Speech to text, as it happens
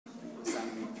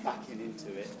backing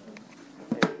into it.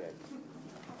 There we go.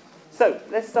 So,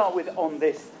 let's start with on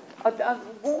this. What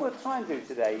we'll try and do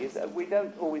today is, we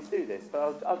don't always do this,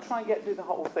 but I'll try and get through the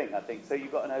whole thing, I think, so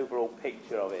you've got an overall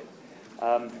picture of it.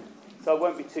 So I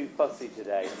won't be too fussy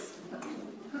today,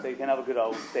 so you can have a good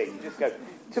old thing. Just go.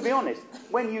 To be honest,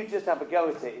 when you just have a go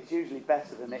at it, it's usually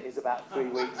better than it is about 3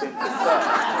 weeks into the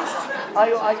sermon.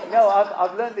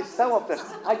 I've learned this so often.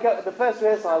 I go at the first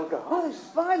rehearsal, I would go, oh, this is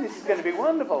fine, this is going to be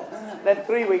wonderful. Then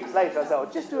 3 weeks later, I say, oh,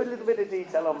 just do a little bit of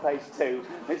detail on page 2.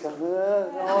 It's like,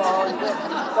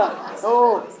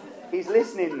 oh, he's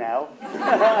listening now.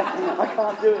 I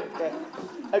can't do it.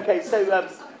 Okay, so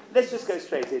let's just go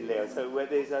straight in, Leo. So where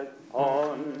there's a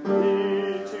on,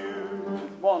 2,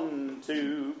 1,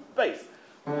 2, bass.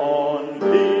 On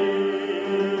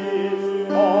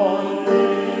this, on this.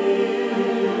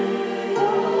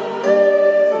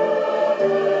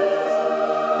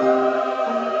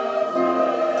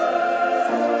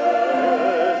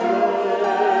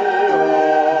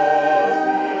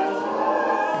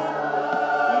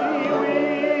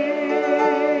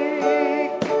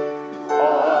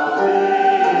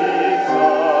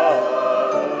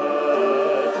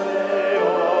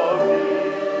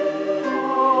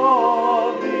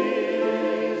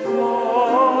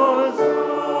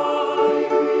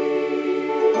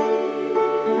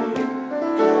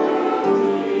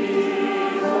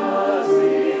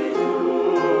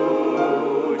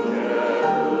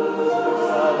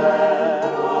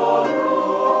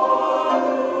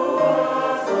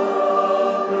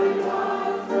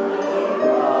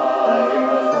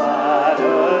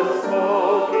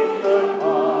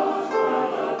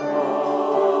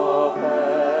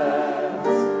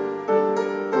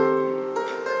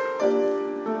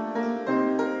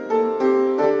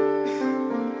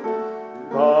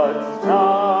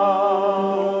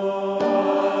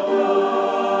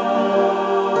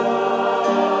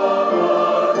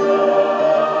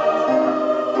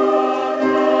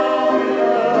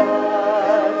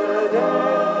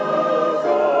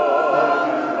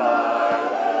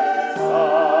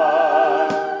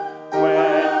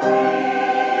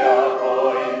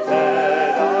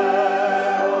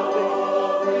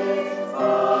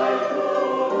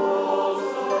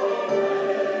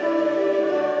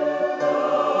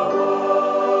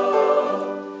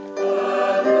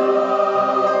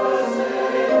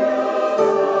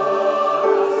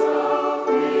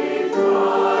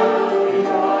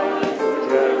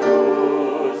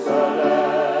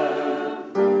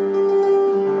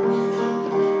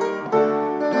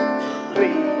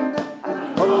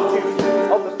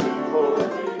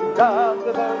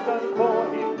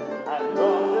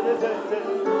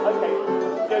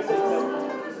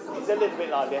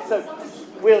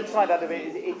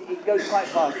 It goes quite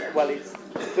fast. Well,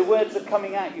 the words are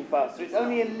coming at you faster. It's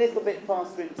only a little bit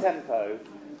faster in tempo,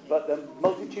 but the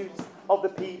multitudes of the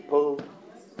people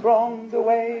thronged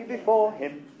away before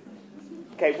him.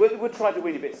 Okay, we'll try to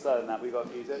win a bit slower than that. We've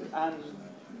got music. And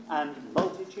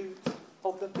multitudes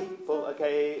of the people.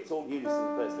 Okay, it's all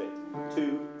unison, first bit.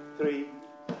 2, 3.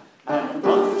 And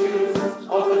multitudes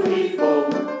of the people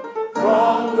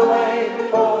thronged away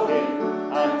before him,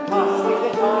 and casting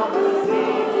their garments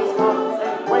in his hands,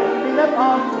 and waving their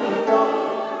palms in front,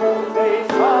 they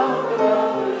shouted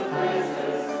out his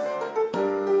praises.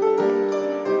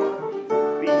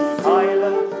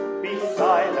 Be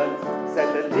silent, said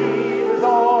the leaders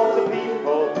of the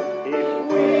people. If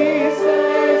we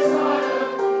stay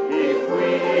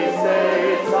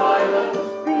silent,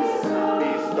 be still.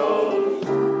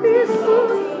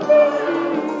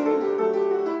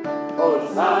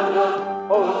 Hosanna,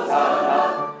 Hosanna,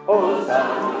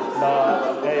 Hosanna, Son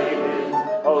of David.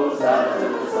 Hosanna,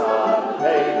 Son of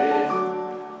David.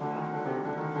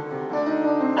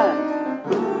 And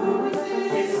who is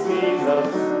this? It's Jesus,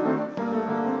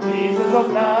 Jesus of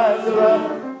Nazareth.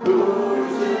 Who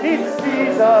is this? It's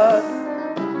Jesus,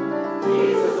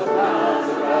 Jesus of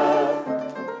Nazareth.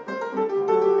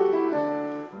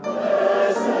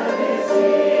 Blessed is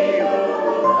he who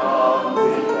comes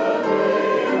in the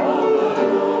name of the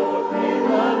Lord, in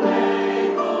the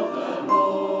name of the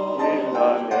Lord, in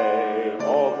the name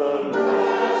of the Lord.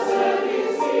 Blessed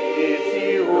is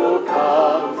he who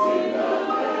comes in the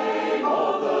name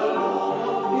of the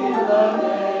Lord, in the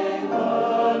name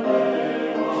of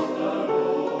the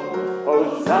Lord.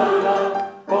 Hosanna,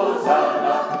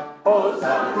 Hosanna,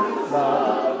 Hosanna to the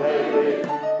Son of David.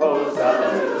 Hosanna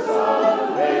to the Son of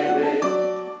David.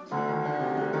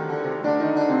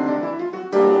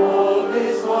 All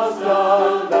this was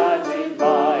done that it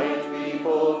might be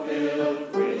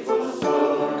fulfilled, which was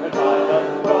spoken by the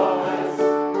prophets,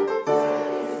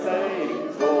 saying,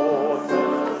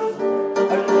 daughters, and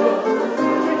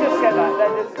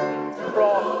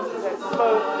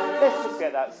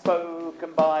out.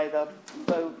 Spoken by the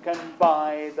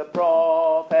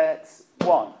prophets.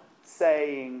 1.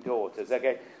 Saying daughters.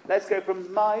 Okay, let's go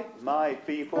from my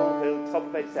be fulfilled, top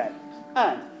of page 10.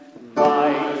 And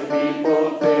might be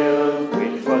fulfilled,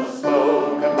 which was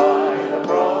spoken by the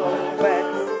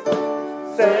prophets,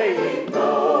 saying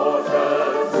daughters.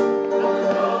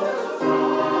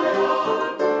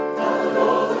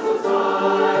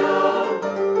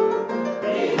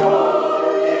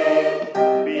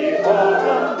 Behold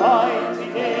the mighty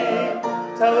King,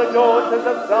 tell the daughters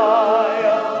of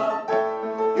Zion,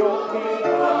 your King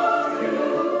comes to you.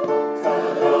 Tell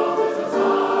the daughters of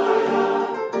Zion,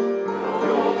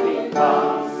 your King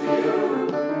comes to you.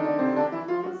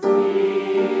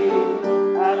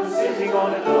 And sitting on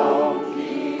a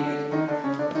donkey.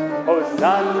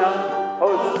 Hosanna,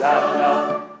 Hosanna,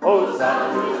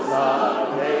 Hosanna to the Son of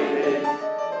David.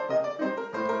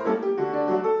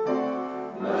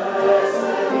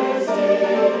 Blessed is he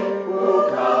who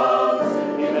comes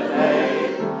in the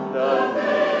name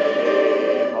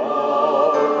of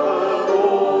the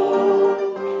Lord.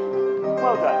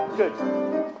 Well done, good.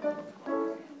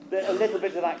 A little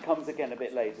bit of that comes again a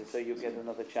bit later, so you'll get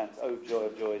another chance, oh joy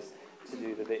of joys, to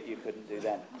do the bit you couldn't do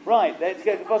then. Right, let's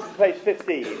go to the bottom of page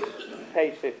 15.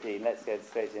 Page 15, let's go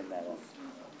straight in there.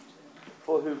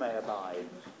 For who may abide.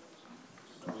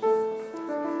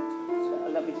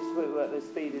 Let me just put what the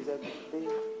speed is.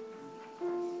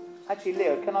 Actually,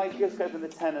 Leo, can I just go from the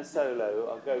tenor solo?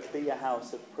 I'll go Be a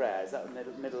House of Prayer. Is that the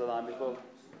middle of the line before?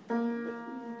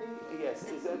 Yes,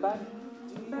 is it back?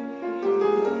 Be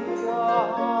a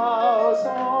house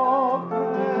of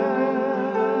prayer.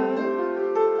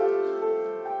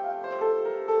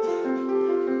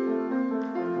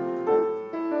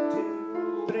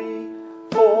 2, 3,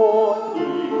 4. He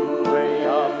may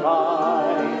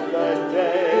abide the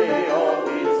day of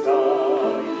his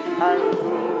coming, and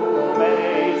who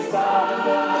may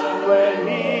stand when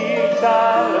he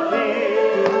shall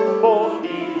appear? For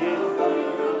he is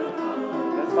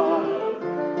coming. That's fine.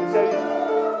 So,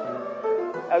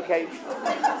 okay.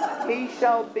 He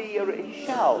shall be. He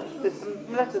shall. There's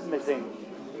some letters missing.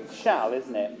 Shall,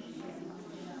 isn't it?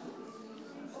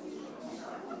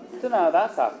 Don't know how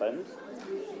that's happened.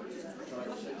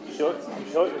 I'm sure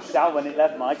it was shall when it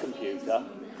left my computer.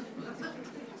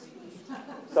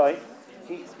 Sorry?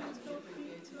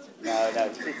 No,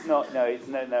 it's not. No, it's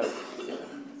no.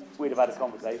 We'd have had a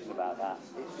conversation about that.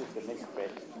 It's just a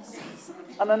misprint.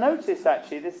 And I noticed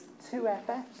actually there's 2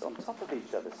 FFs on top of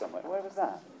each other somewhere. Where was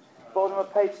that? Bottom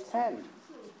of page 10.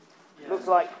 Looks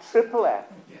like triple F.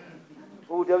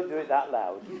 Oh, don't do it that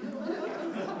loud.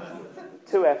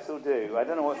 2 Fs will do. I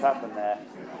don't know what's happened there.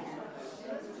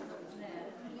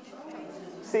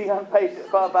 See on page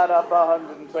about up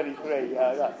 123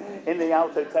 in the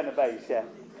alto tenor bass, yeah.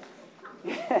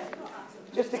 Yeah.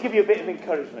 Just to give you a bit of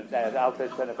encouragement there, the alto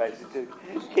tenor bass, to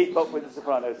keep up with the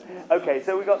sopranos. Okay,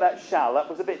 so we got that shall. That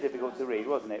was a bit difficult to read,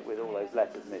 wasn't it, with all those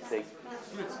letters missing?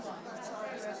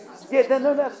 Yeah,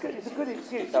 no, that's good. It's a good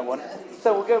excuse, that one.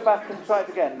 So we'll go back and try it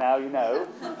again now, you know.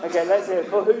 Okay, let's hear it.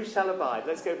 For who shall abide?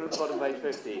 Let's go from the bottom of page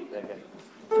 15. Okay.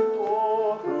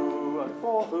 For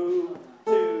who,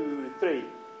 2, 3.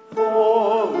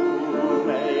 For who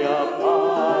may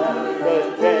abide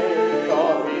the day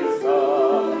of his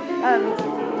coming, and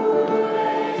who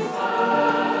may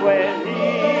stand when he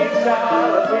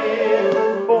shall appear?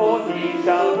 For he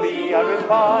shall be a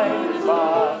refiner's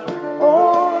fire.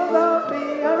 Oh, there'll be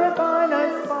a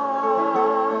refiner's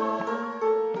fire,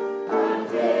 and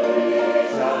they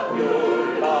shall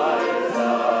purify the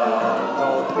sun.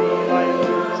 Not be like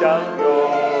you shall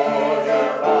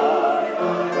glorify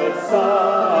the sun.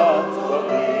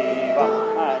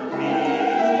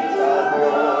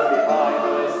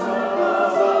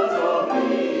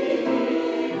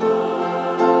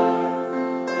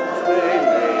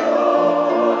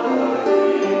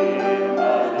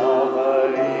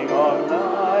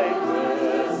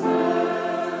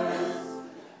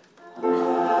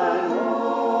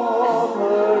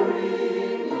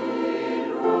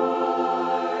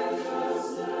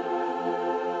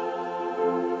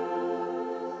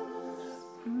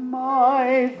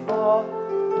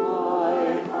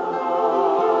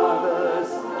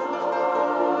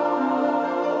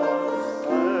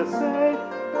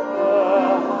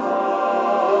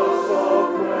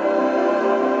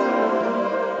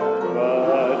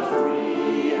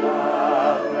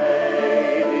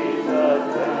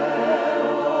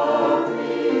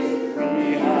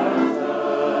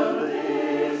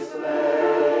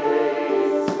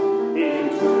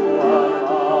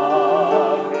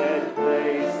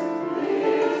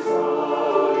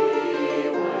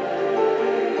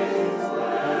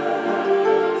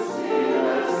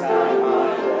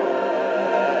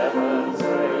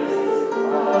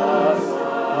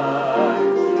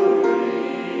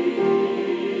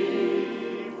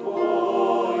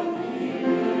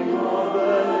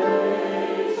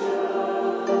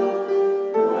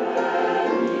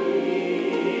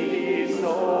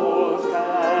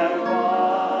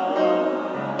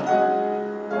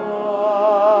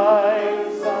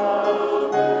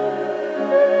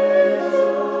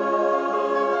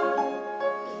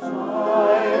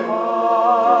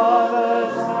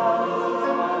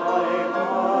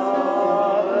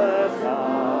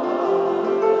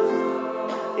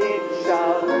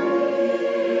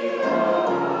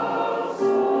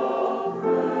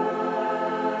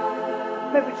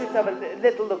 just have a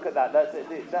little look at that.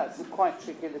 That's a quite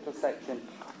tricky little section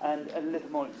and a little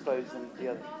more exposed than the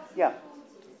other. Yeah.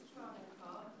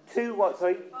 2 what,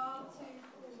 sorry?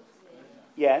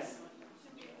 Yes.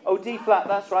 Oh, D flat,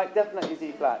 that's right. Definitely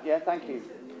D flat. Yeah, thank you.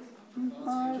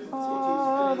 My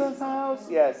Father's house.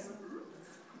 Yes.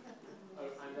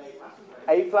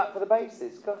 A flat for the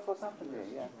basses. God, what's happened here?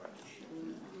 Yeah.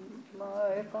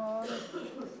 My Father.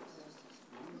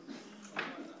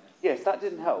 Yes, that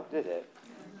didn't help, did it?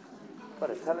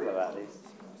 Better tell him about these.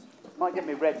 Might get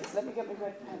me red. Let me get my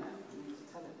red pen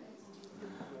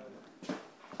out.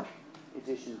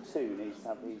 Edition 2 needs to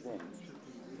have these in.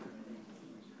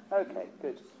 Okay,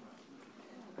 good.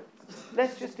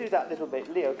 Let's just do that little bit.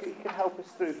 Leo, you can help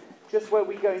us through just where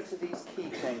we go into these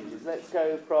key changes. Let's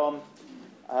go from,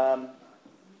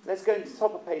 let's go into the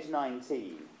top of page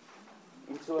 19,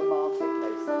 into a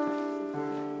marketplace.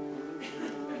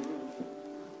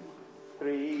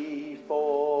 3,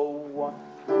 4, 1,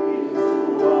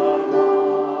 into a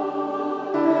marketplace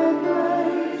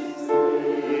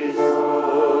is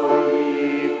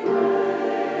holy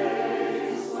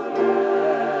place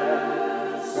where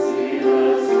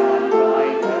sealers can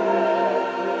find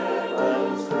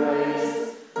heaven's grace,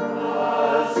 a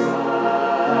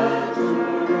sanctuary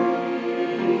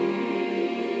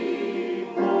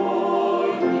for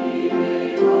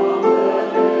healing of the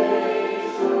nation.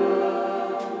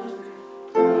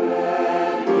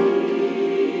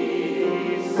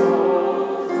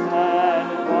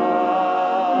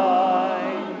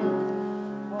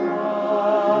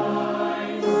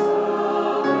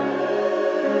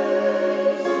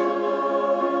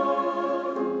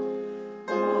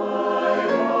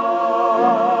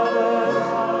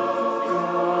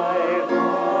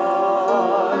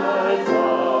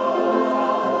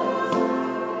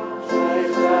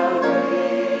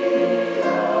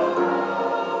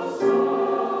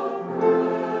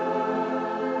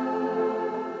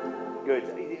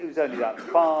 Only that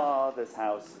Father's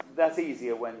house. That's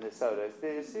easier when the solo is,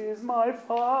 this is my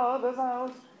Father's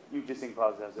house. You just sing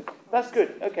Father's house. That's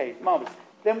good. Okay, marvellous.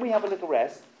 Then we have a little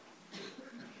rest.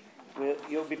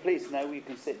 You'll be pleased to know you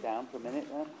can sit down for a minute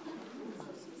then.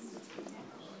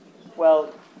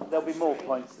 Well, there'll be more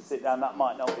points to sit down. That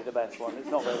might not be the best one. It's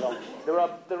not very long. There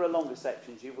are longer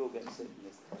sections. You will get to sit in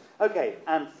this. Okay,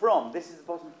 and from, this is the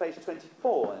bottom of page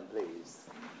 24, then, please.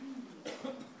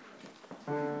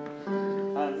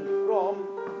 And from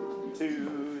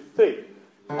 2, 3.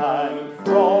 And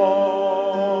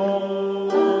from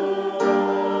 2,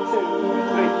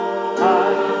 3.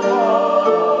 And from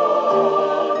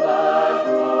that moment on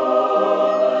the first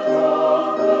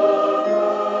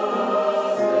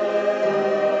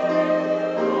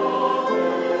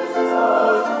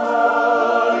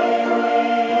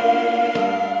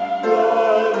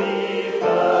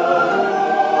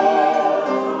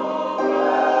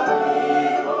day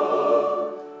of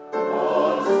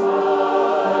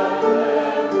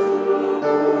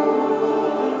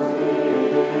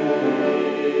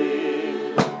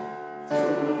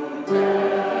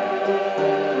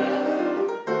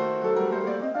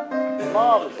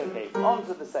marvellous. Okay, on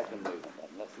to the second movement then.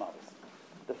 That's marvellous.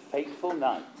 The Fateful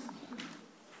Night.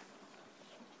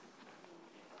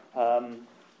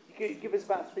 You give us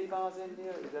about 3 bars in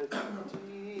here. It goes.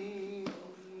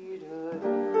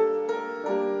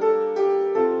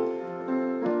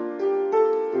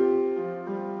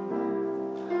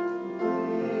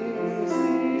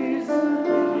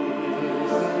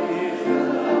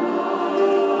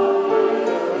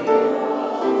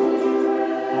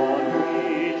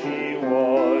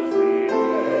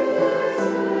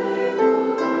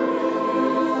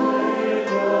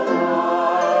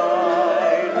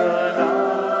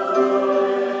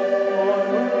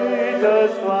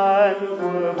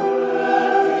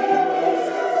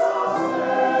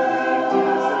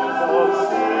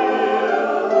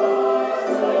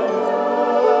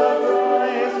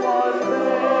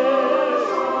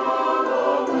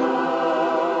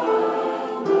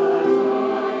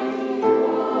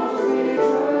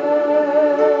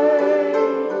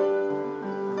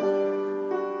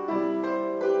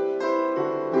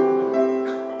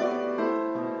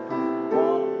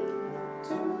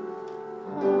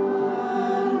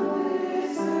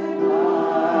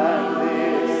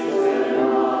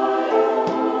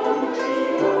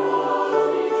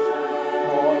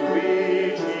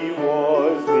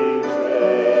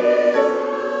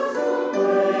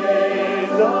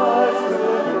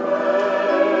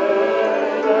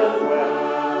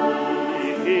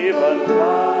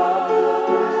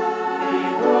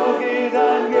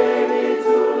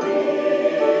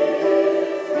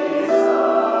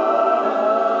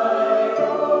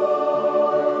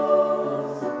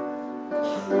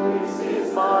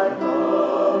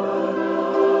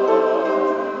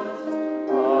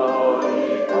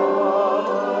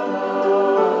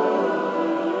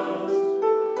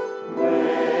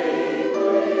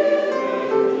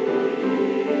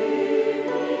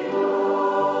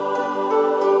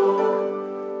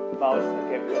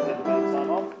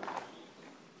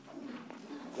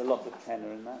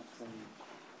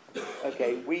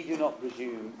 Okay, we do not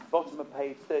presume. Bottom of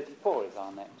page 34 is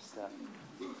our next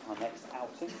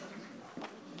outing.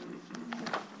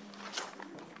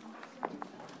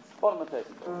 Bottom of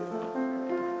 34.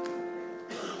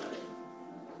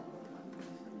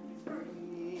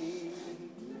 We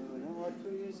do not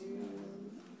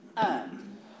presume. And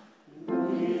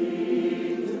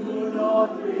we do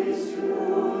not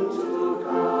presume to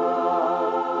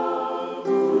come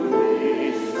to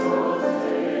this your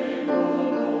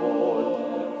table, Lord,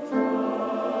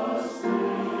 trusting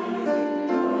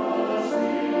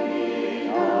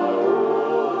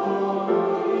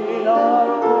in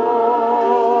our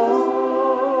own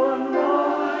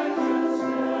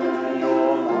righteousness,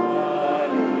 your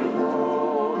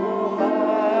manifold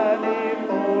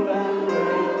and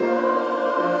great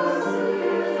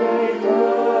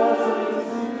mercies,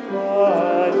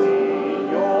 but in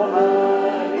your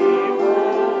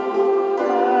manifold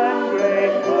and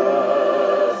great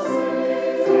mercies,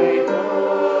 great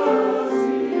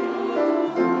mercy, we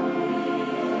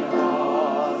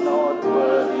are not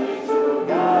worthy to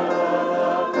gather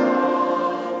the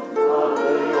crown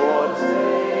under your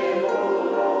table,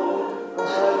 Lord,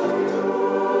 but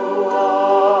you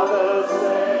are the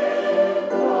same,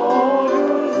 Lord,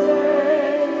 whose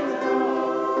name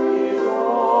is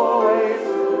always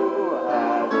to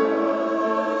have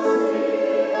mercy,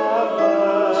 have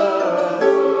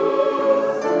mercy,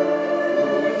 whose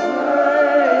nature is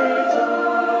always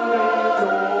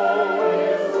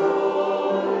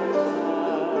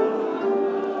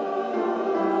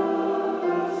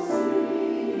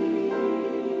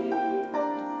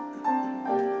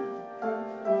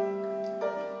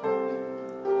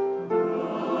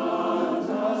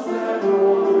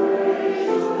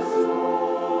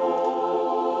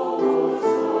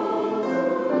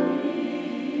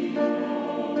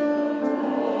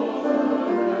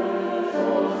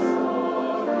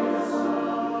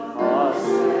our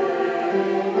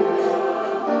Savior, Jesus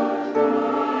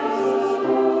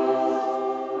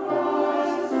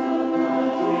Christ,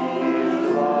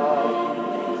 His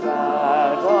love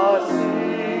that our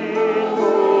sinful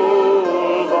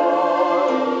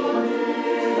bodies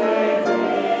may be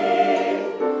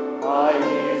by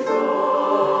His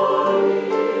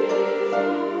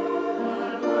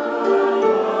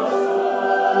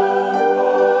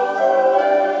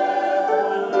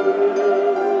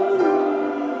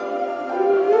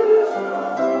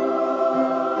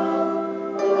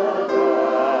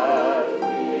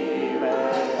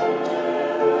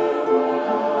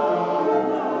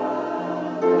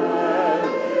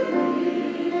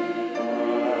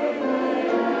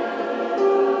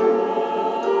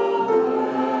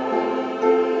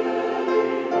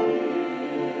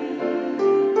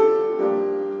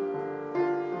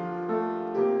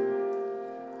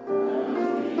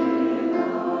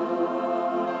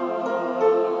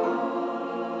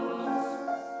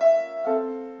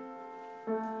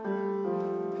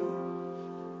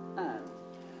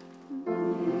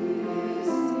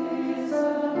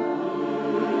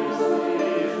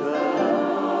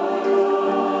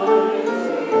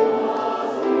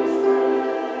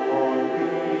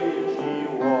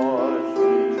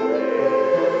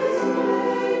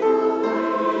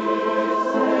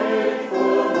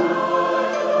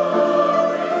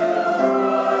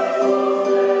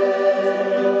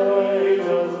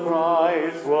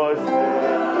Christ was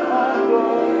dead and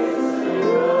rose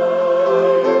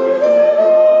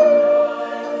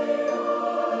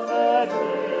that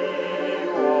He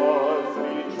was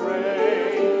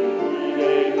betrayed, He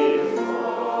gave His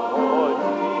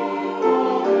body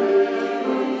for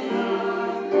heaven's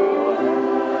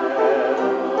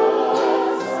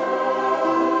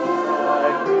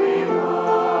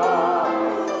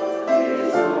sacrifice,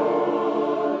 His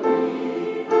holy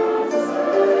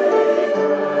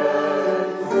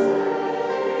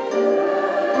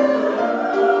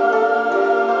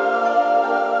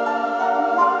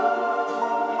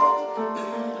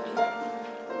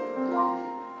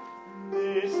and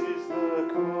this is the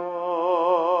covenant.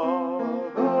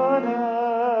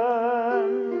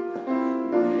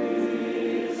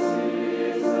 This is the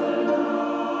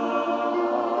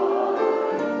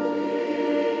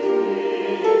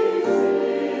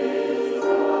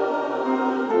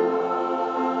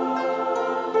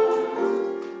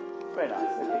Very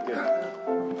nice. Okay, good.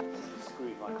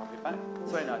 Screw my copy back.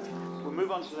 Very nice. We'll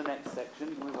move on to the next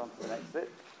section. Move on to the next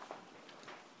bit.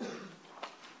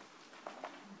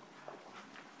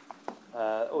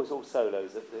 It's all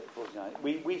solos at the 49.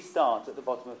 We start at the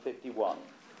bottom of 51.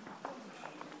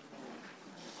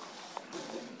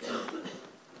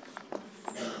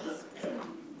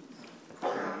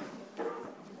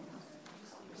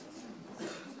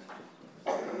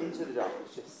 into the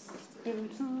darkness. Just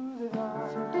into the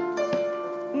darkness.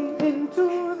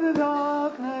 Into the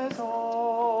darkness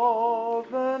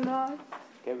of the night.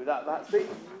 Okay, with that, that's the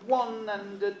 1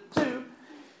 and a 2.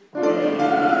 Into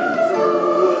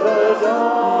the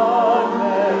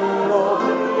darkness of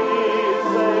this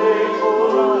faithful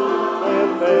night, where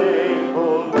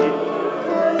faithfully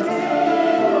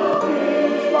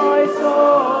my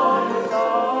songs are.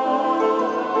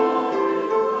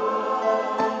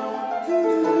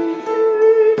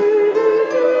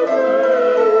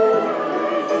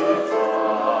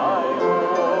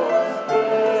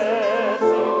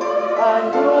 And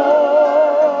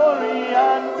glory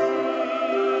and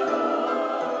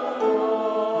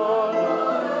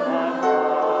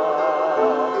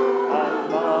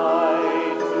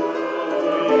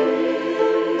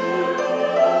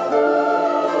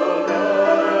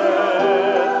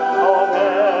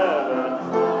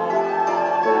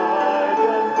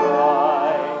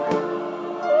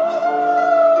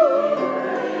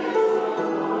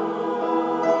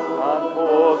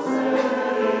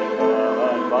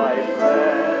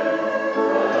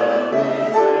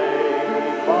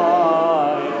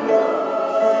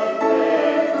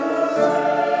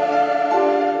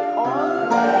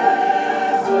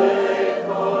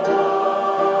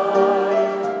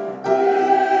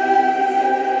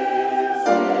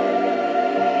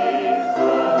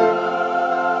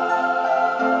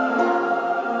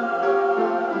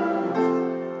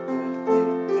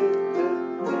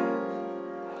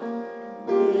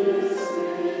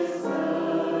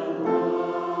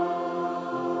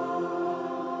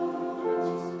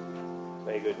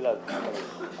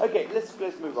Okay, let's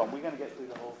move on. We're going to get through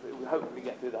the whole thing. We hopefully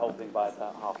get through the whole thing by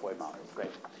the halfway mark. It's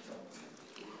great.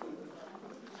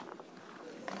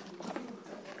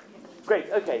 Great,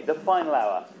 okay, the final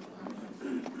hour.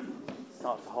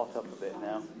 Starts to hot up a bit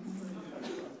now.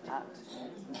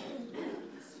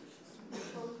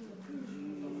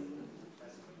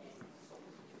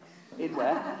 In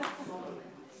where?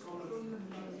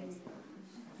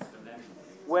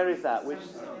 Where is that? Which?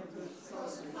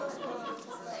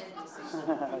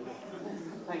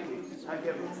 Thank you. Thank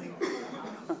you.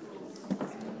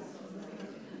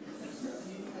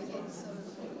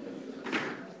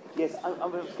 Yes,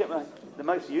 I'm going to get the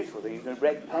most useful thing is a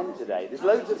red pen today. There's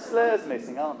loads of slurs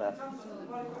missing, aren't there?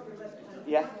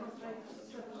 Yeah?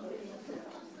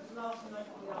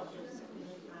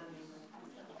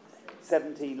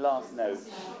 "17 last note."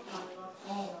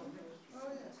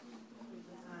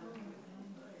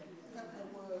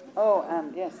 Oh,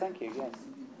 and yes, thank you, yes.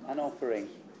 An offering.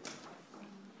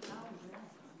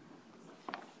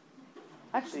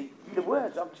 Actually, the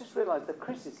words, I've just realised they're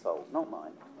Chris's fault, not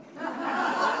mine.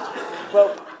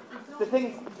 Well, the thing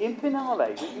is, in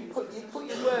finale, when you put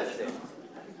your words in,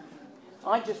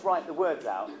 I just write the words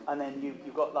out, and then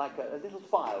you've got like a little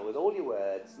file with all your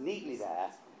words neatly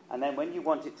there, and then when you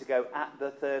want it to go at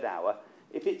the third hour,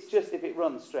 if it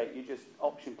runs straight, you just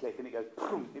option click and it goes,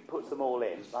 boom, it puts them all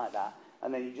in, like that.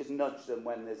 And then you just nudge them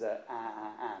when there's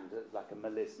and, like a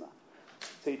melisma.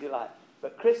 So you do like,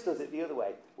 but Chris does it the other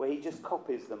way, where he just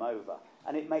copies them over,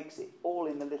 and it makes it all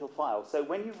in the little file. So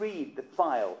when you read the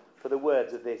file for the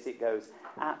words of this, it goes,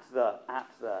 at the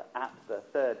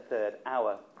third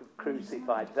hour,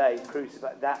 crucified, they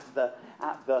crucified,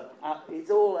 it's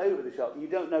all over the shop. You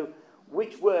don't know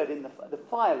which word in the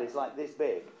file is like this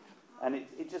big. And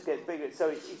it just gets bigger. So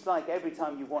it's like every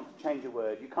time you want to change a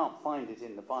word, you can't find it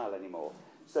in the file anymore.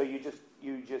 So you just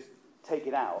take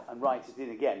it out and write it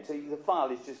in again. So the file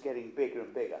is just getting bigger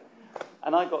and bigger.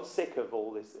 And I got sick of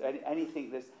all this. Anything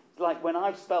that's like when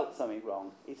I've spelt something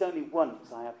wrong, it's only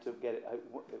once I have to get it.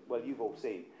 Well, you've all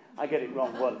seen. I get it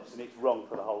wrong once, and it's wrong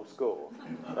for the whole score.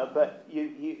 But you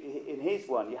in his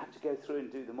one, you have to go through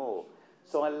and do them all.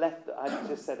 So I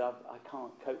just said I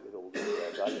can't cope with all these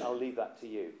words. I'll leave that to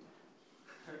you.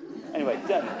 Anyway,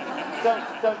 don't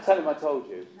tell him I told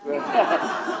you.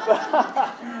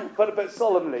 but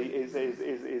solemnly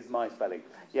is my spelling.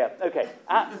 Yeah, okay.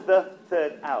 At the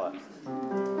third hour.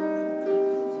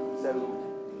 So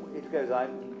it goes like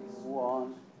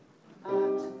 1 at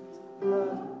the.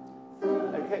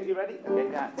 Okay, you ready?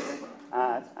 Okay, at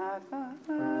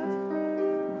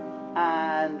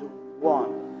and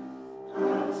 1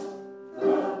 at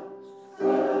the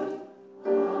third.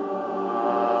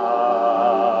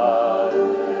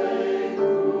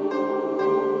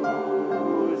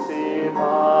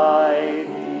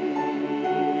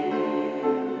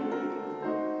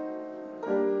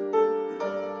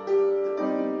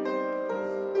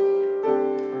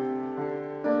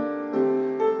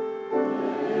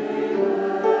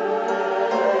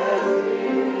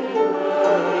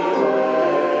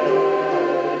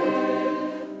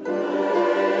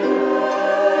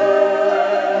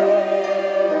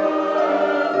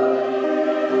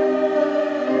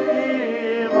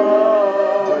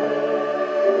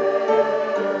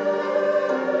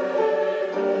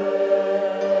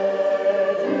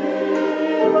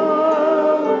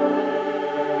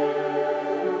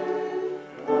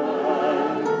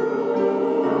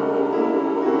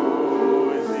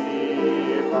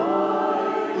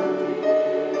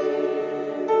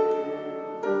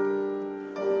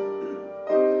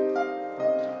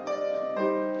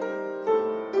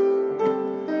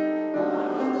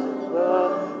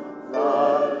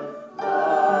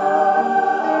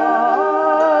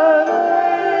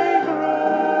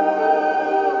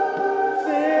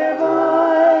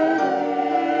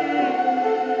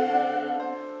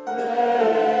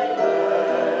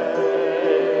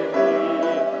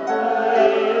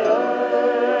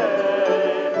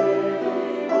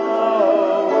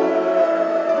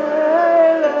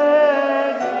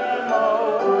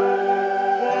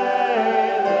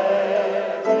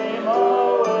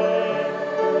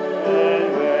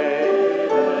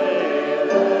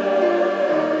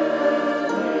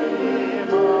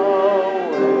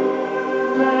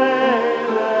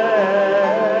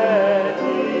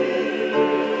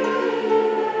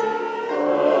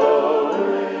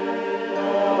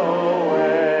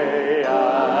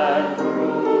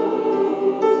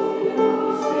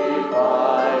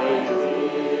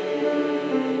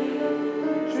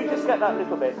 get that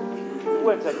little bit. It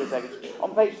won't take a second.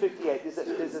 On page 58,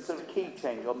 there's a sort of key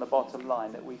change on the bottom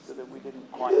line that we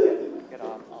didn't quite get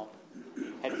our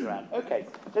heads around. Okay,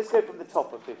 let's go from the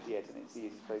top of 58, and it's the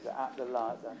easiest place, at the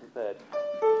third.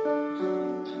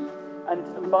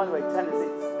 And by the way,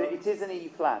 tenors, it is an E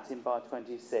flat in bar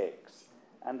 26,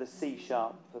 and the C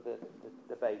sharp for the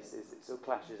bass it sort of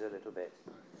clashes a little bit.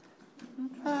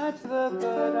 At the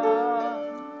third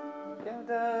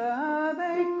together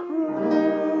they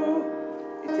crew.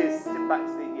 It is back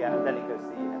to the, and then it goes to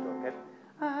the E network, okay?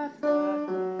 At the,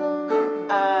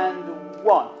 and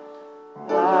one.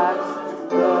 At the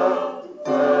third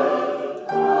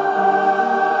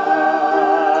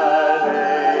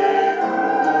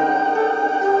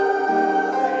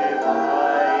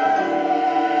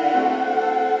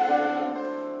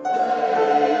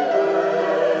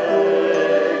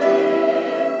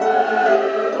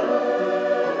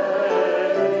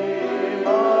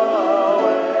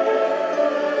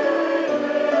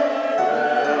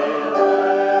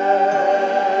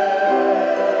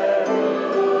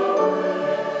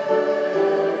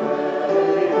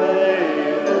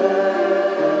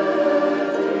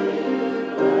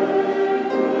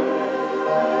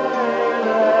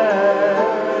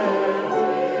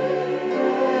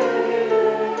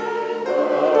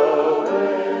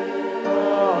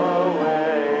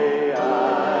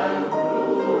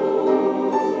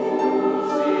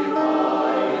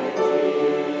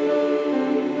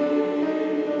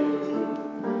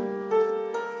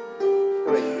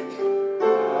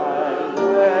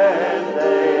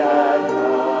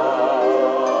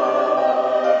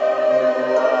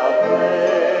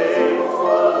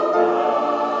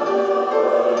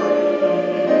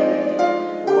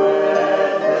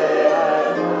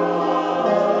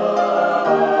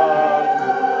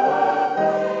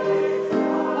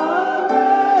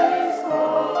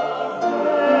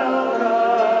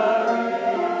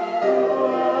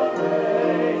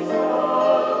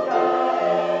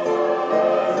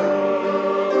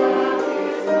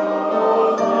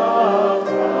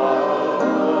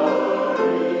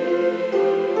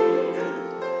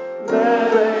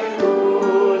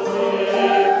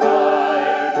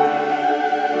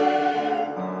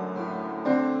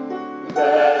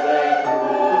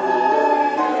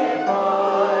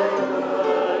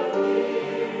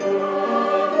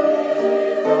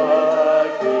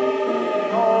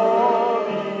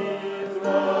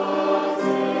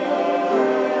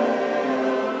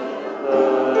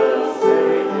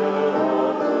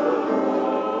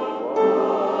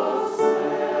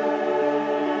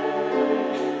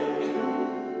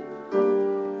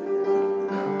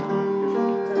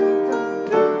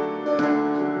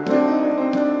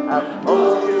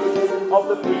of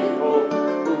the people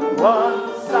who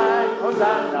once sang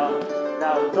Hosanna,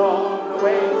 now gone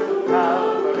away to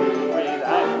Calvary with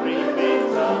angry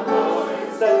bitter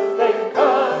voices. They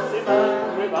curse him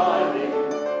and revile him.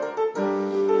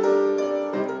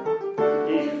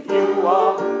 If you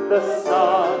are the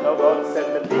Son of God, said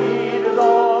the leaders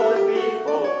of the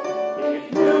people, if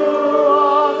you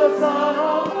are the Son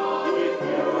of God, if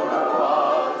you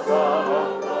are the Son of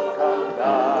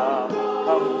God,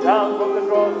 come down from the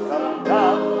cross, come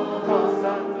down from the cross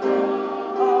and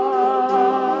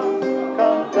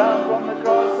come down from the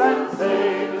cross and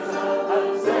save yourself and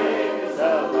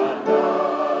us.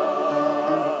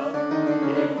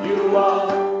 If you are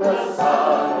the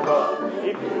Son of God,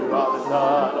 if you are the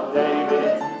Son of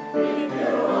David, if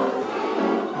you are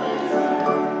the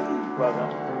brother,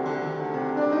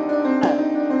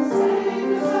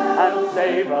 and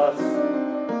save us,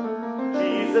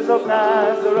 Jesus of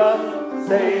Nazareth.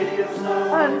 Save us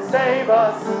and save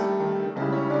us,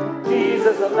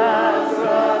 Jesus of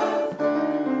Nazareth.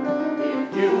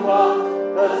 If you are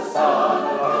the Son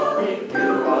of God, if you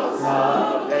are the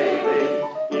Son of David,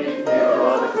 if you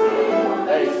are the King of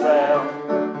Israel,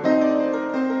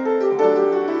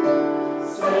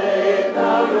 save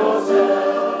now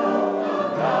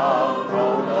yourself, down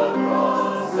from the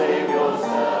cross, save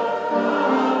yourself.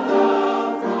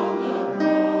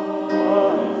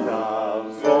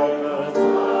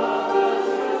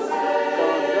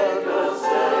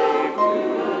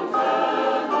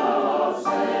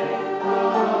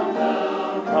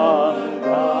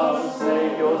 Come, save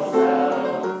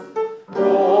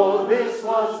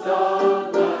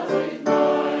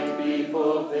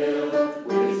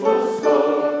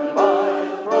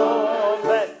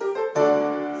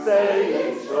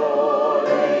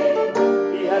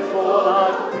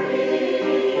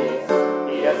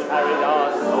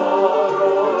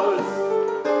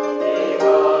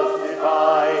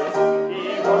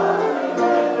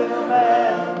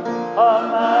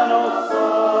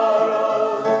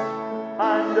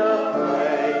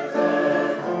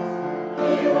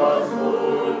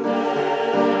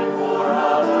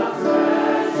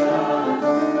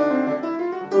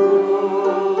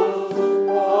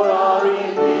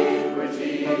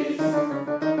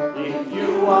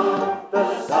are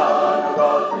the Son of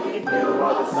God, if you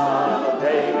are the Son of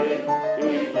David,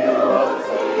 if you are the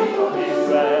Son of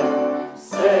Israel,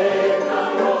 save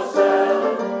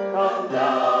yourself, come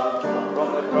down from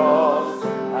the cross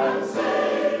and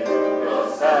save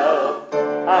yourself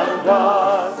and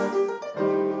us.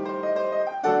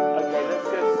 Okay, let's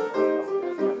just...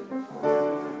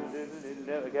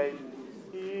 Okay.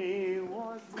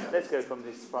 Let's go from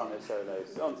this soprano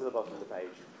solos onto the bottom of the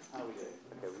page. How are we doing?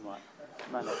 Okay, we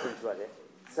might not finish right here.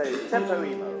 So, tempo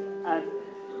emo. And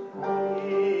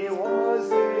he was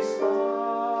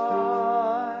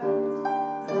despised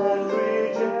and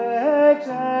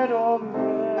rejected of men,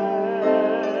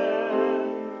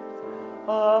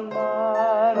 a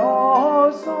man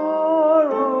of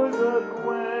sorrows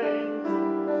acquainted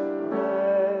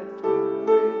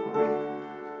with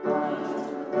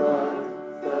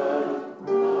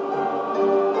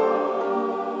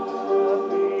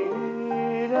grief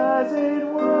and as it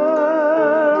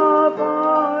were,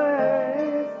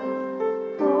 abide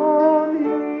from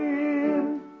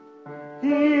him.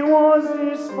 He was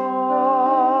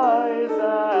despised,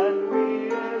 and we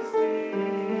esteemed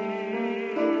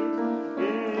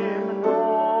him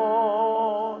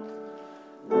not.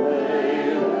 They let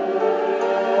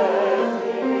him, they let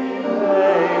him, they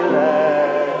let him away.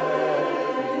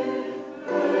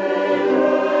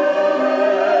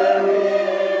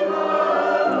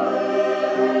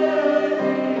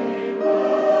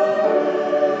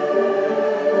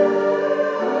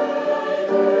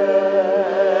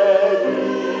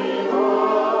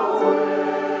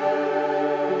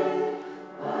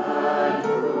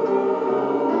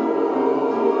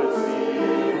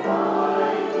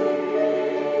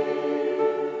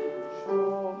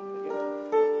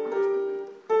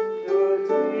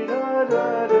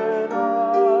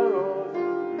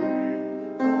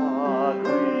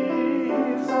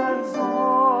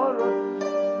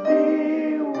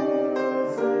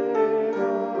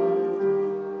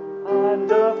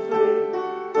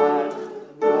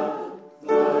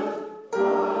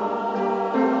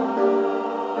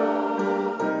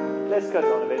 Let's cut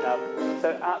on a bit now. So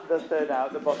at the third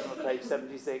out, the bottom of page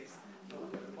 76.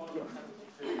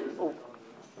 Oh.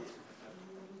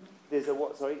 There's a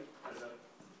what, sorry? There's a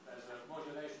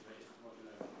modulation bit.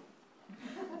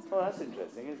 Oh, that's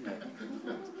interesting, isn't it?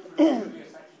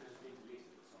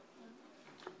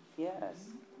 Yes.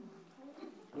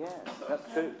 Yes,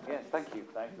 that's true. Yes, thank you.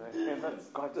 Thanks. That's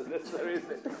quite unnecessary,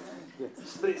 isn't it? Yes.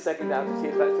 Split second out to see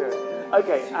if that's true.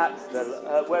 Okay, at the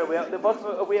where are we at? The bottom.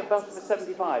 Are we at bottom of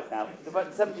 75 now?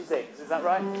 About 76. Is that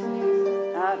right?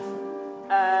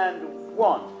 And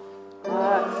 1.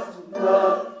 At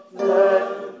the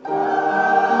third.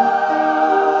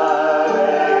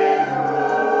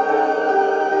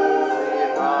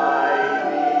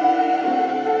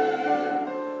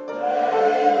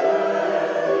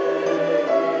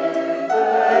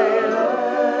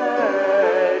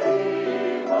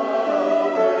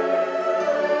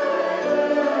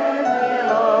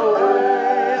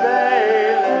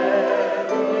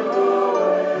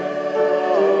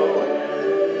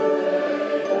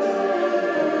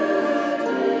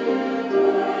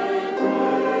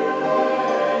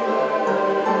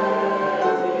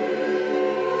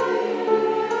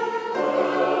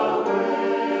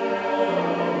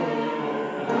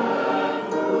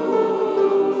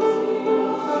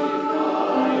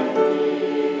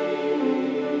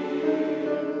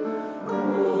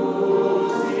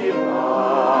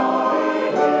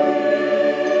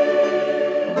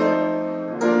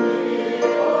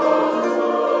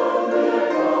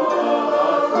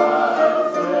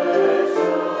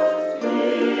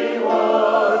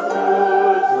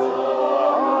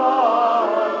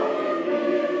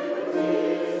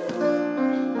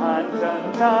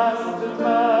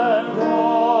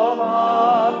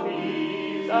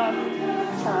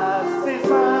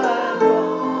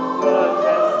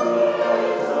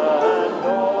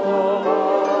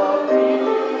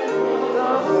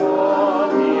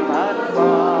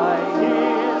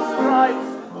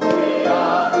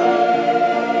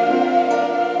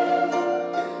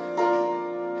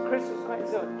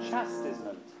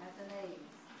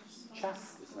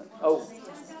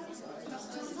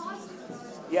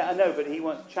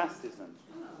 Chastisement.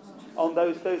 On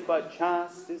those by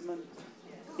chastisement.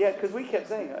 Yeah, because we kept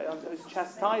saying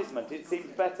chastisement. It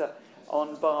seems better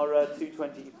on bar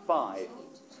 225.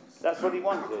 That's what he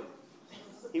wanted.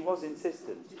 He was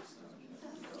insistent.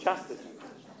 Chastisement.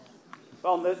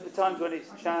 On the times when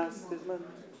it's chastisement.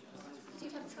 Do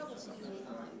you have trouble singing?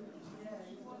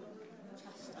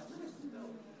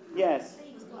 Yes,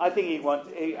 I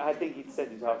think he'd set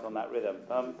his heart on that rhythm.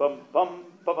 Bum bum bum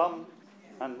bum bum.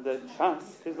 And the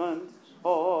chastisement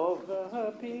of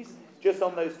the peace. Just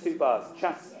on those two bars,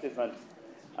 chastisement.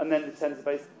 And then the tenor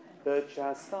bass, the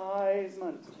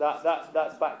chastisement.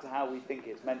 That's back to how we think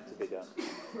it's meant to be done.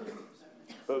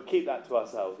 But we'll keep that to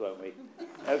ourselves, won't we?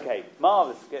 Okay,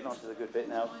 marvellous. Getting on to the good bit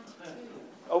now.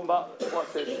 Oh,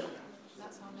 what's this?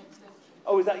 That's our next lecture.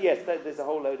 Oh, is that? Yes, there's a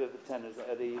whole load of the tenors,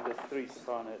 the three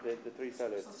soprano, the three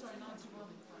solos. Oh, sorry,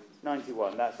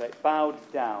 91. 91, that's right. Bowed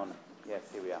down. Yes,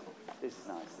 here we are. This is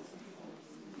nice.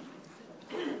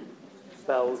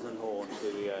 Bells and horns,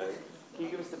 here we go. Can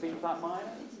you give us the B flat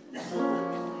minor?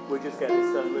 We'll just get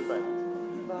this done with both.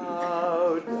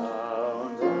 Bow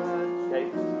down. Okay.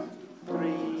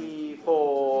 3,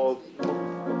 4.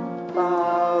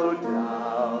 Bow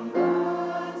down.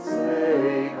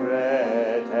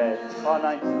 Sacred head.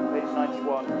 Page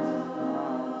 91.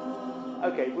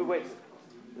 Okay, we'll wait.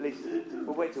 At least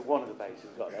we'll wait till one of the bases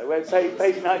we've got there. We're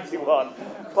page 91.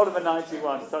 Bottom of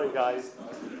 91. Sorry, guys.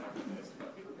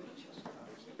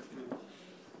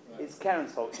 It's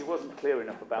Karen's fault. She wasn't clear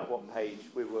enough about what page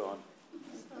we were on.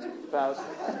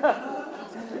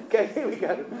 Okay, here we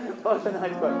go. Bottom of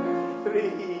 91.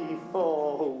 3,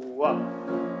 4,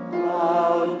 1.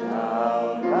 Bow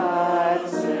down that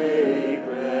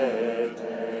sacred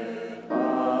head.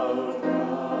 Bow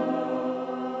down.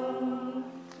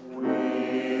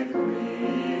 With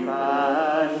grief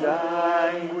and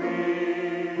anguish,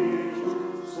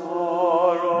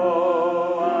 sorrow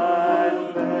and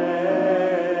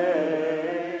pain,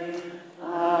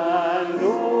 and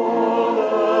all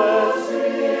the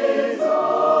sins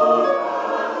of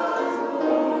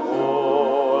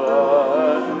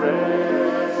fallen rain.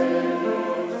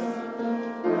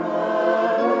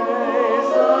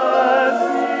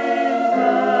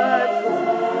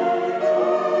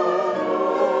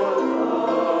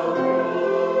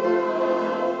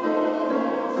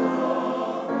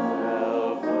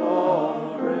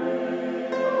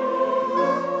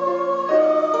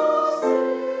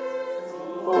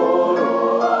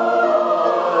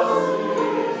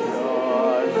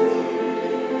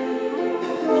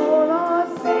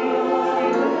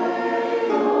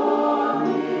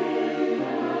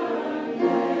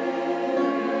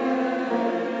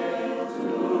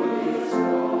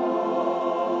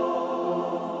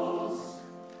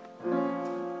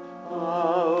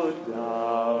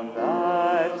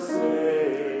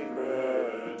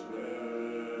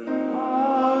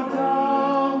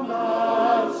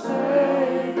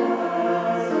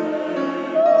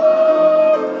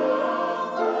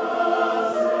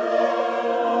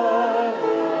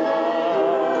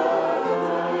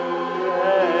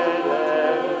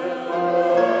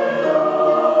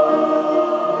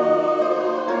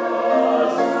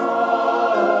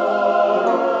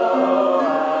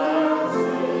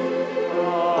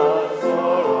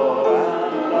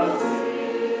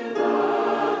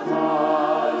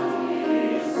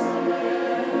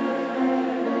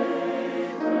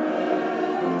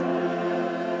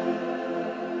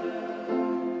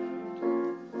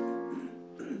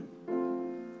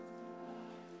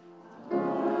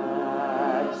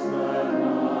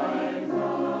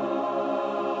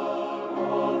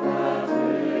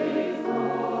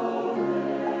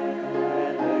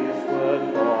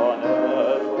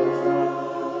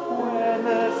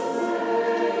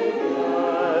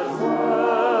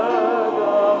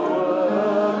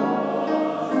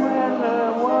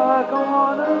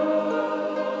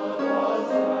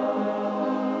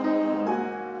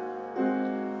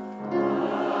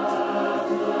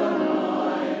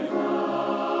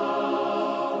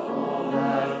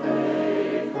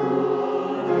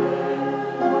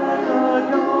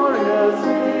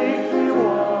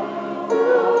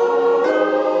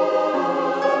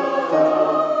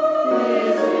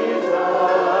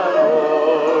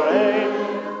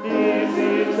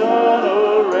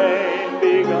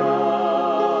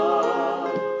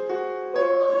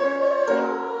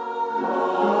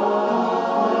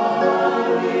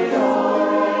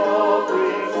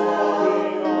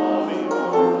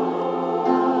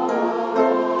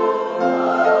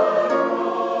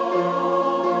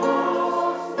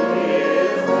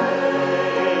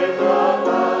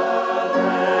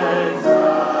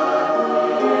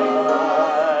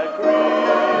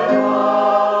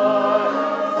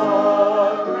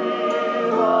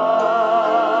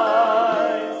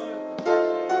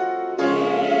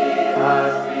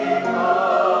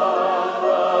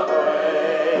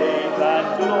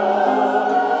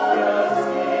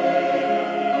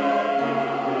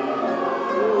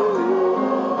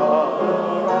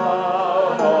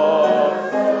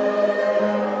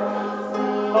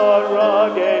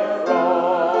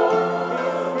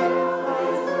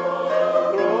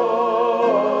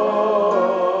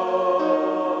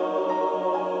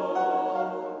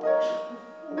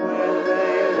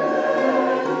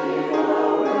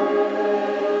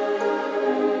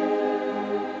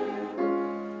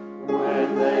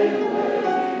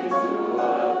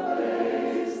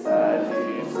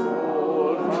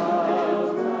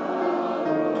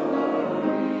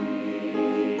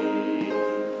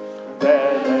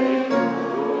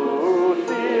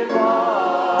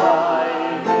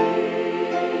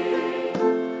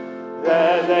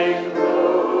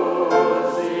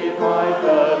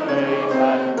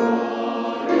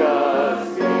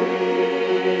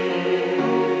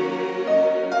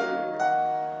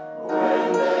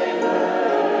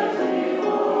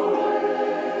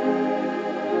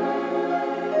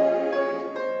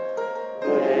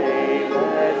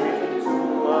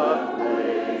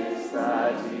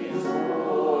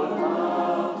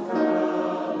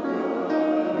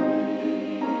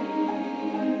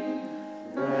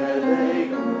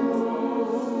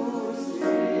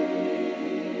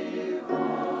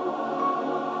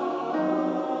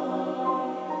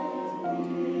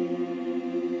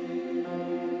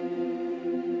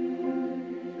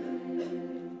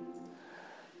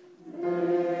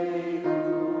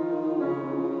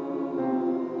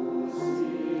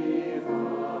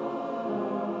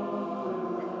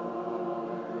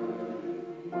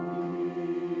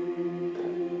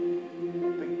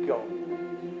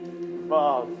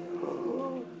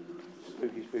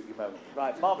 spooky moment.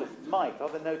 Right, marvellous. Mike, are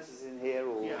the notices in here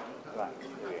or? Yeah. Right, here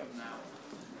we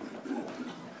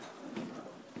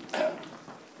go.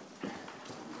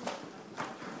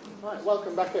 Right,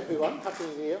 welcome back everyone. Happy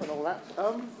New Year and all that.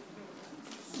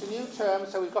 It's a new term,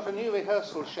 so we've got a new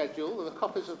rehearsal schedule. There are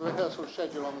copies of the rehearsal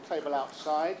schedule on the table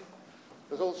outside.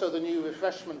 There's also the new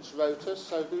refreshments rota,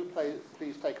 so do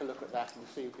please take a look at that and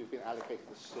see if you've been allocated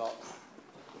a slot.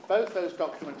 Both those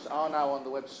documents are now on the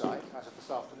website as of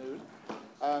this afternoon,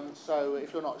 so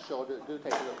if you're not sure, do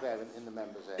take a look there in the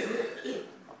members area.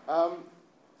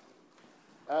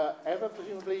 Eva,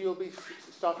 presumably you'll be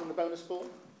starting the bonus ball?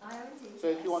 I am indeed. So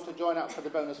if you want to join up for the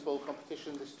bonus ball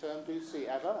competition this term, do see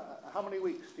Eva. How many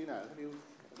weeks do you know? Have you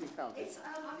counted? It's,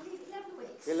 I believe, 11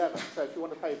 weeks. 11. So if you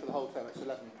want to pay for the whole term, it's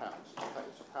 £11.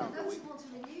 It's a pound a Those week. who want to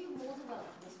renew, more than welcome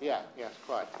as well. Yeah, yes,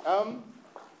 quite.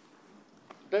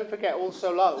 Don't forget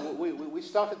also, we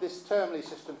started this termly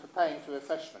system for paying for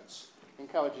refreshments,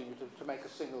 encouraging you to make a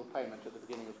single payment at the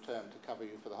beginning of term to cover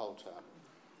you for the whole term.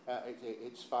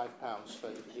 It's £5 for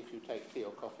if you take tea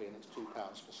or coffee, and it's £2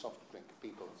 for soft drink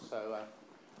people. So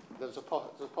there's a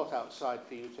pot outside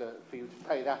for you to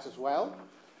pay that as well.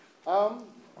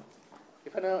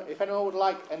 If anyone would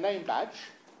like a name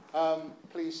badge,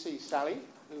 please see Sally,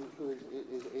 who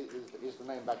is the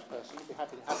name badge person. We'd be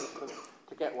happy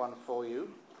to get one for you.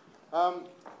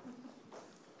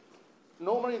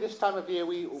 Normally this time of year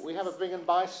we have a bring and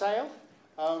buy sale.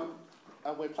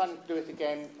 And we're planning to do it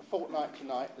again a fortnight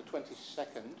tonight, the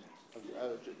 22nd,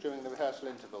 during the rehearsal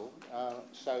interval.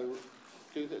 So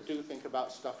do think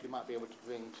about stuff you might be able to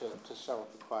bring to sell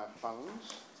for choir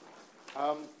funds.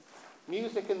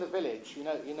 Music in the Village. You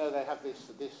know they have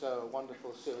this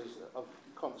wonderful series of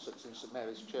concerts in St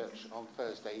Mary's Church on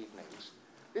Thursday evenings.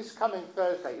 This coming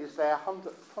Thursday is their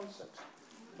 100th concert,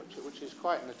 which is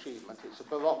quite an achievement. It's a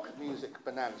Baroque music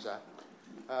bonanza.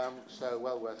 So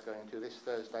well worth going to this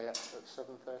Thursday at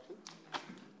 7:30.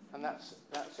 And that's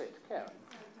it. Karen?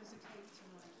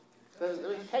 There's a cake tonight.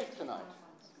 There is a cake tonight.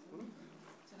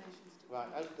 Donations to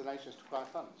Right, donations to choir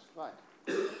funds. Right.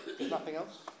 There's nothing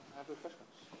else? I have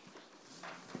refreshments.